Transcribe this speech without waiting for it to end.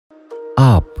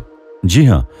आप? जी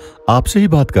हाँ, आपसे ही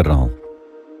बात कर रहा हूं।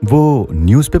 वो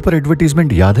न्यूज़पेपर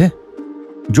एडवर्टाइजमेंट याद है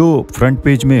जो फ्रंट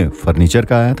पेज में फर्नीचर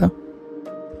का आया था?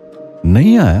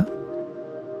 नहीं आया?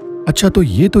 अच्छा, तो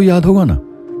ये तो याद होगा ना,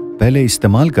 पहले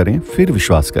इस्तेमाल करें फिर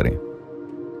विश्वास करें।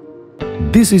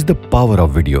 This is the power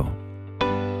of video.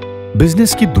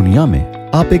 Business की दुनिया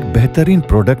में आप एक बेहतरीन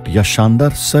प्रोडक्ट या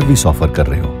शानदार सर्विस ऑफर कर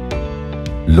रहे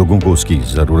हो, लोगों को उसकी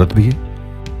जरूरत भी है,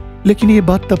 लेकिन ये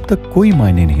बात तब तक कोई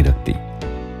मायने नहीं रखती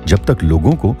जब तक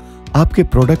लोगों को आपके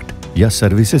प्रोडक्ट या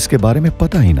सर्विसेज के बारे में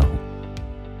पता ही ना हो।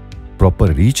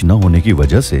 प्रॉपर रीच न होने की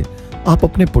वजह से आप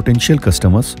अपने पोटेंशियल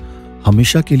कस्टमर्स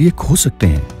हमेशा के लिए खो सकते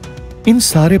हैं। इन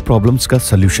सारे प्रॉब्लम्स का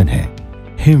सॉल्यूशन है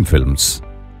हिम फिल्म्स।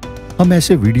 हम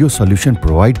ऐसे वीडियो सॉल्यूशन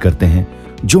प्रोवाइड करते हैं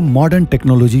जो मॉडर्न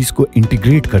टेक्नोलॉजीज को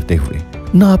इंटीग्रेट करते हुए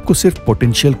न आपको सिर्फ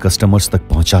पोटेंशियल कस्टमर्स तक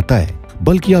पहुंचाता है,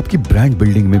 बल्कि आपकी ब्रांड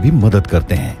बिल्डिंग में भी मदद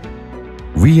करते हैं।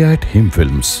 We at Him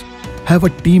Films have a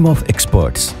team of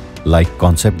experts like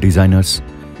concept designers,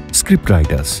 script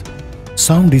writers,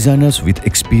 sound designers with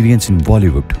experience in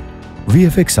Bollywood,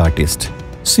 VFX artists,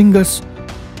 singers,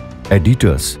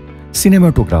 editors,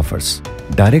 cinematographers,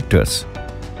 directors,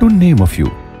 to name a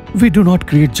few. We do not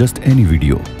create just any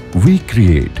video. We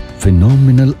create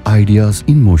phenomenal ideas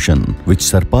in motion which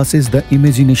surpasses the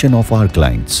imagination of our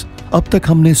clients. अब तक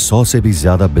हमने 100 से भी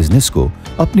ज्यादा business को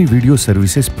अपनी video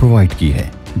services provide की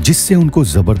है, जिससे उनको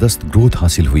जबरदस्त ग्रोथ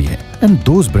हासिल हुई है। And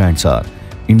those brands our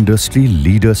industry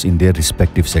leaders in their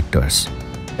respective sectors.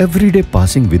 Every day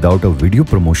passing without a video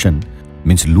promotion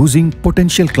means losing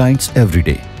potential clients every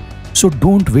day. So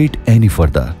don't wait any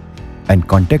further and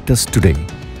contact us today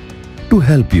to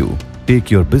help you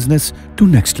take your business to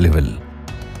next level.